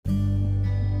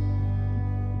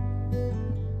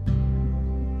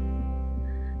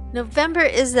November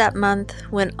is that month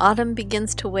when autumn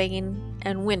begins to wane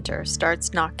and winter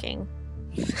starts knocking.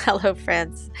 Hello,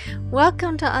 friends.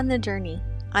 Welcome to On the Journey.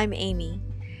 I'm Amy,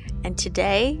 and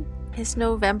today is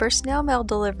November snail mail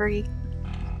delivery.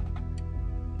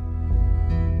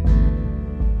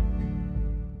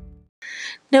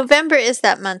 November is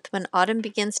that month when autumn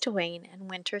begins to wane and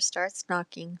winter starts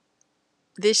knocking.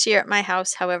 This year at my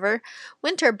house, however,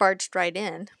 winter barged right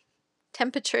in.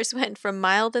 Temperatures went from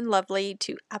mild and lovely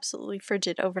to absolutely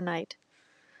frigid overnight.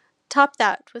 Top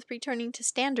that with returning to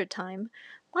standard time,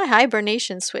 my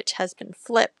hibernation switch has been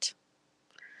flipped.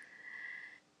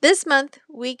 This month,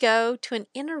 we go to an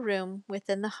inner room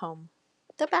within the home,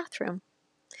 the bathroom.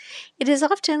 It is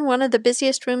often one of the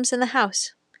busiest rooms in the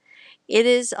house. It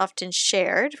is often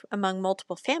shared among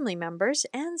multiple family members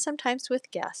and sometimes with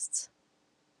guests.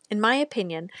 In my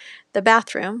opinion, the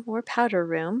bathroom, or powder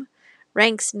room,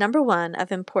 ranks number one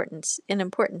of importance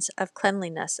of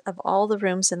cleanliness of all the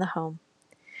rooms in the home.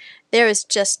 There is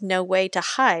just no way to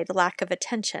hide lack of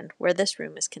attention where this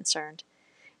room is concerned.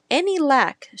 Any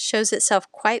lack shows itself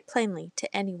quite plainly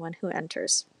to anyone who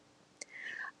enters.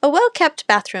 A well-kept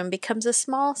bathroom becomes a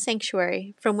small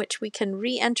sanctuary from which we can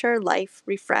re-enter life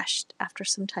refreshed after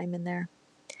some time in there.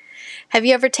 Have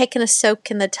you ever taken a soak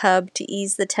in the tub to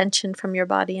ease the tension from your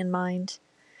body and mind?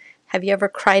 Have you ever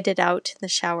cried it out in the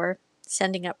shower,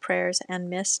 sending up prayers and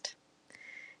mist?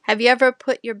 Have you ever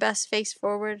put your best face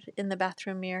forward in the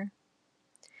bathroom mirror?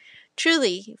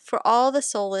 Truly, for all the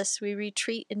solace we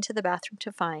retreat into the bathroom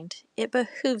to find, it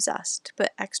behooves us to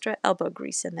put extra elbow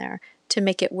grease in there to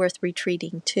make it worth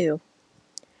retreating to.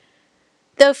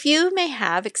 Though few may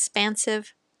have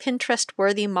expansive,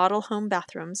 Pinterest-worthy model home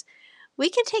bathrooms, we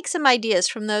can take some ideas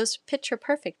from those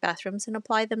picture-perfect bathrooms and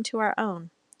apply them to our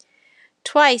own.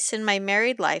 Twice in my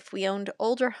married life, we owned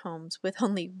older homes with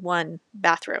only one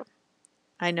bathroom.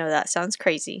 I know that sounds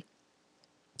crazy.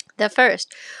 The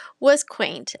first was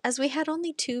quaint, as we had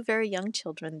only two very young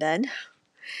children then.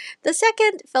 The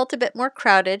second felt a bit more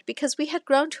crowded because we had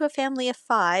grown to a family of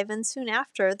 5, and soon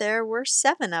after there were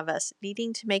 7 of us,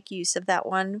 needing to make use of that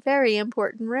one very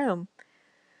important room.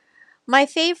 My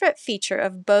favorite feature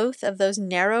of both of those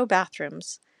narrow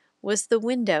bathrooms was the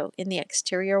window in the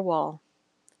exterior wall.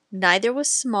 Neither was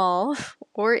small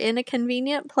or in a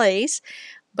convenient place.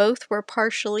 Both were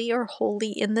partially or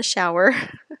wholly in the shower,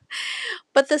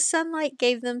 but the sunlight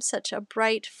gave them such a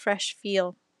bright, fresh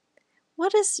feel.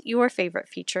 What is your favorite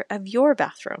feature of your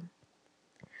bathroom?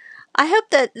 I hope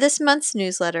that this month's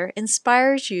newsletter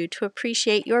inspires you to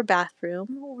appreciate your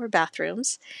bathroom or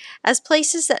bathrooms as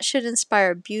places that should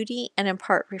inspire beauty and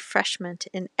impart refreshment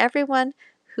in everyone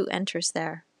who enters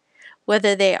there,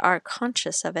 whether they are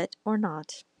conscious of it or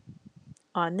not.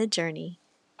 On the Journey,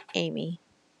 Amy.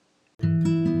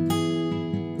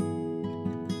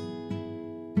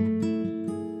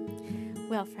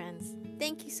 Well, friends,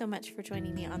 thank you so much for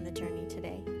joining me on the journey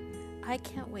today. I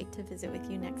can't wait to visit with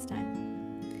you next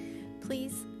time.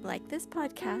 Please like this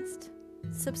podcast,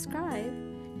 subscribe,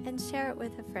 and share it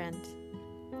with a friend.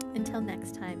 Until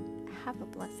next time, have a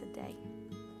blessed day.